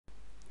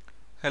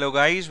Hello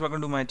guys,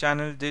 welcome to my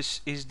channel.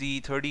 This is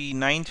the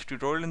 39th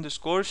tutorial in this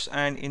course,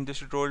 and in this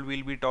tutorial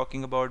we'll be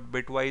talking about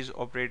bitwise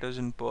operators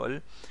in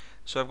Perl.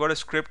 So I've got a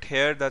script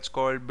here that's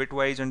called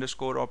bitwise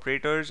underscore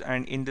operators,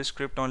 and in this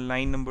script on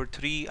line number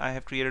 3 I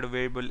have created a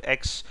variable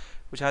x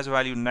which has a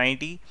value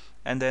 90,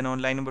 and then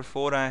on line number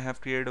 4 I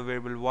have created a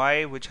variable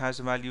y which has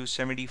a value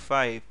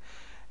 75,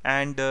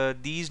 and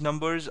these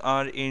numbers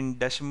are in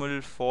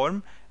decimal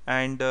form.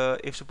 And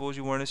if suppose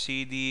you want to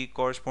see the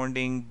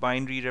corresponding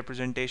binary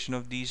representation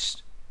of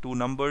these two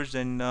numbers,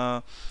 then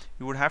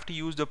you would have to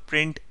use the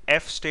print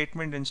f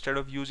statement instead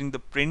of using the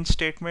print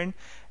statement,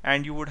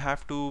 and you would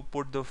have to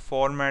put the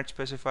format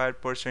specifier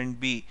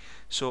 %b.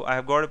 So I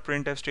have got a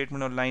printf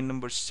statement on line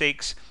number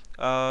 6.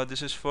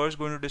 This is first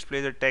going to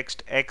display the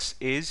text x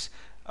is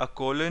a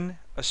colon,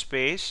 a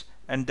space,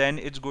 and then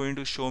it's going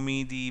to show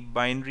me the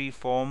binary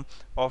form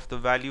of the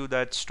value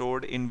that's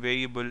stored in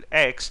variable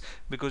x,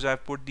 because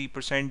I've put the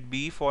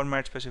 %b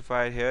format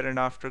specifier here, and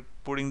after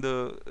putting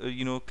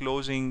the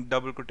closing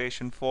double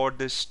quotation for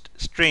this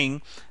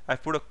string,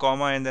 I've put a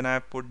comma and then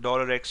I've put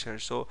 $x here.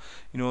 So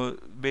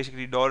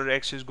basically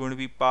 $x is going to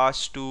be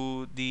passed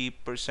to the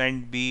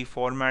 %b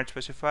format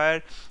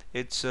specifier.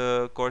 Its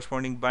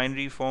corresponding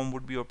binary form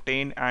would be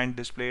obtained and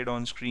displayed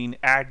on screen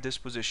at this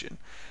position.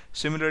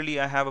 Similarly,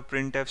 I have a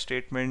printf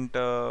statement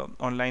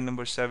on line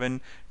number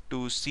 7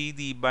 to see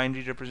the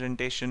binary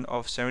representation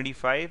of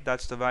 75.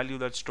 That's the value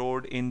that's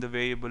stored in the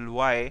variable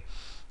y.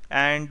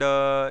 And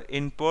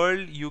in Perl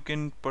you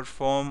can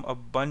perform a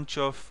bunch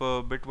of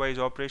bitwise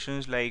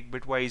operations like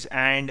bitwise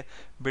and,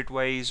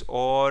 bitwise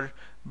or,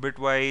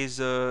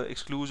 bitwise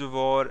exclusive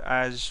or,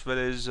 as well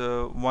as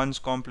one's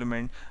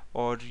complement,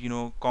 or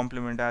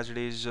complement as it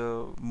is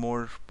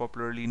more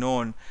popularly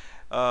known.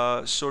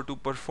 So to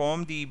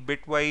perform the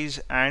bitwise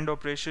AND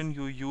operation,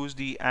 you use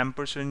the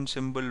ampersand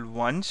symbol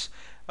once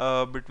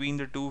between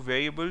the two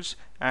variables,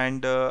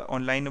 and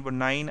on line number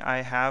 9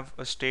 I have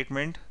a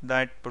statement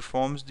that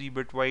performs the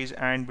bitwise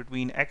AND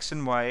between x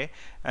and y,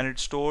 and it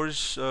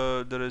stores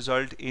the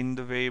result in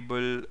the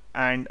variable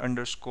AND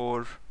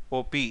underscore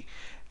op.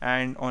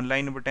 And on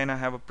line number 10 I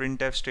have a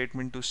printf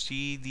statement to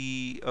see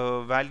the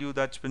value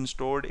that's been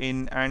stored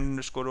in AND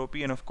underscore op,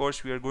 and of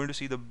course we are going to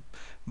see the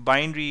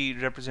binary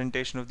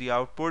representation of the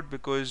output,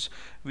 because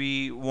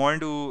we want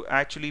to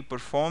actually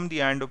perform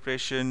the AND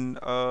operation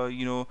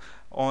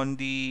on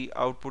the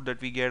output that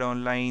we get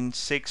on line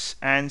 6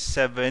 and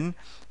 7,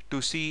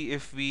 to see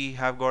if we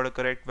have got a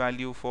correct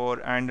value for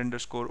AND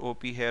underscore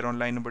op here on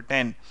line number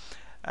 10.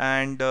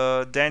 And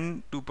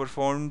then to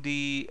perform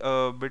the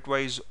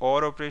bitwise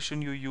OR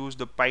operation, you use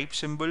the pipe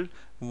symbol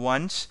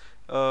once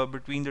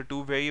between the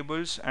two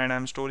variables, and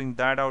I'm storing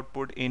that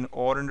output in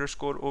OR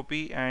underscore op,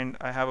 and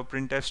I have a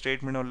printf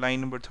statement on line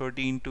number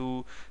 13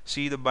 to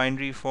see the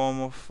binary form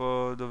of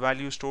the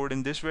value stored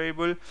in this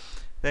variable.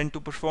 Then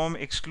to perform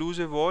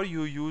exclusive OR,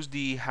 you use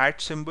the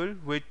hat symbol,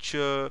 which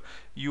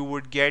you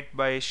would get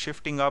by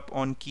shifting up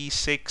on key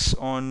 6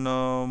 on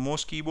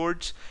most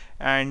keyboards.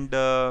 And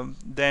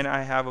then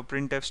I have a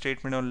printf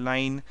statement on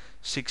line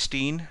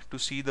 16 to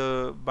see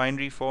the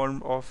binary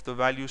form of the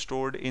value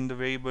stored in the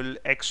variable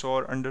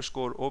xor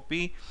underscore op.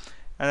 And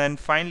then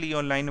finally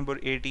on line number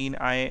 18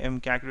 I am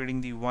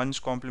calculating the ones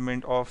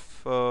complement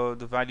of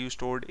the value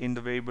stored in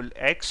the variable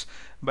x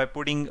by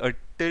putting a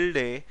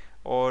tilde,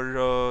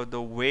 or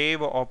the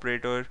wave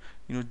operator,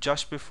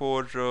 just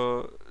before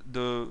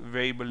the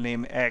variable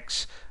name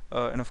x.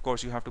 And of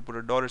course you have to put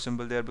a dollar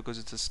symbol there because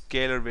it's a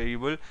scalar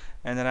variable.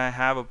 And then I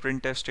have a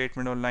printf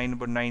statement on line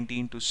number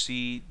 19 to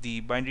see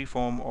the binary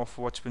form of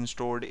what's been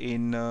stored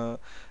in the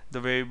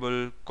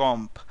variable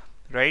comp,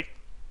 right?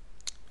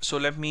 So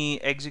let me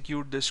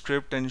execute the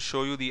script and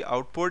show you the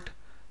output.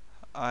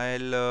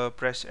 I'll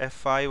press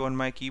F5 on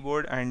my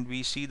keyboard, and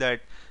we see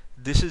that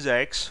this is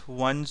x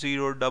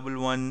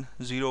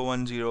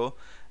 1011010,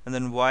 and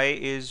then y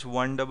is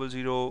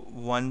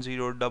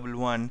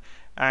 1001011,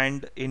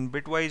 and in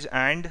bitwise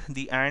AND,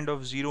 the AND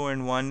of 0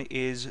 and 1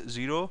 is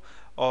 0,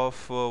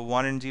 of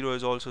 1 and 0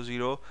 is also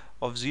 0,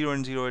 of 0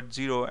 and 0 it's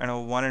 0, and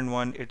of 1 and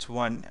 1 it's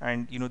 1.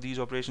 And these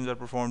operations are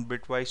performed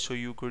bitwise, so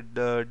you could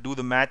do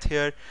the math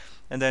here.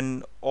 And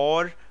then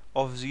OR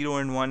of 0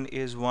 and 1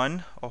 is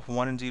 1, of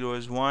 1 and 0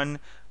 is 1,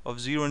 of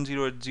 0 and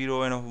 0 is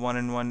 0, and of 1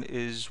 and 1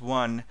 is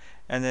 1.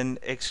 And then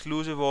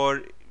exclusive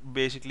OR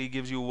basically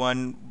gives you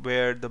 1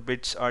 where the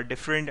bits are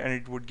different, and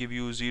it would give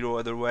you 0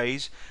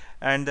 otherwise.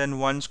 And then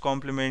ones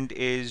complement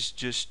is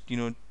just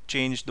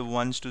change the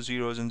ones to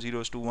zeros and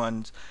zeros to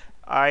ones.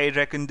 I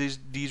reckon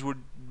these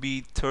would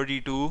be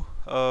 32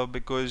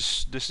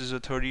 because this is a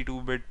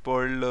 32-bit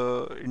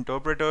Perl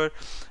interpreter.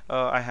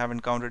 I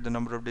haven't counted the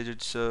number of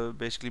digits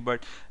basically,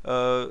 but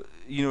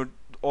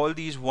all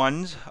these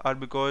ones are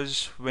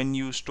because when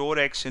you store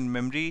x in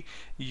memory,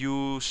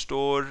 you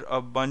store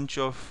a bunch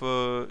of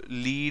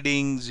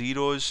leading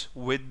zeros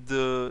with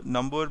the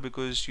number,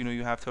 because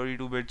you have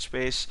 32-bit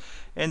space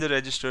in the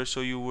register,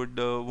 so you would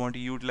want to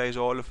utilize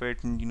all of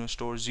it and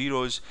store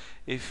zeros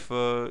if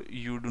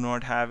you do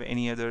not have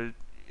any other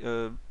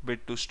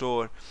bit to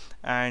store.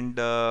 And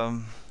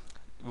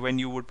when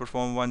you would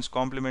perform one's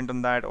complement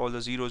on that, all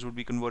the zeros would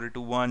be converted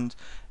to ones,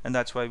 and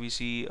that's why we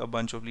see a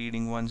bunch of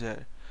leading ones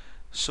here.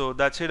 So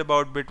that's it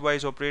about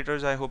bitwise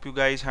operators. I hope you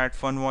guys had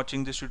fun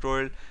watching this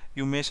tutorial.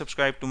 You may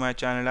subscribe to my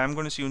channel. I'm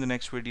going to see you in the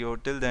next video.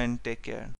 Till then, take care.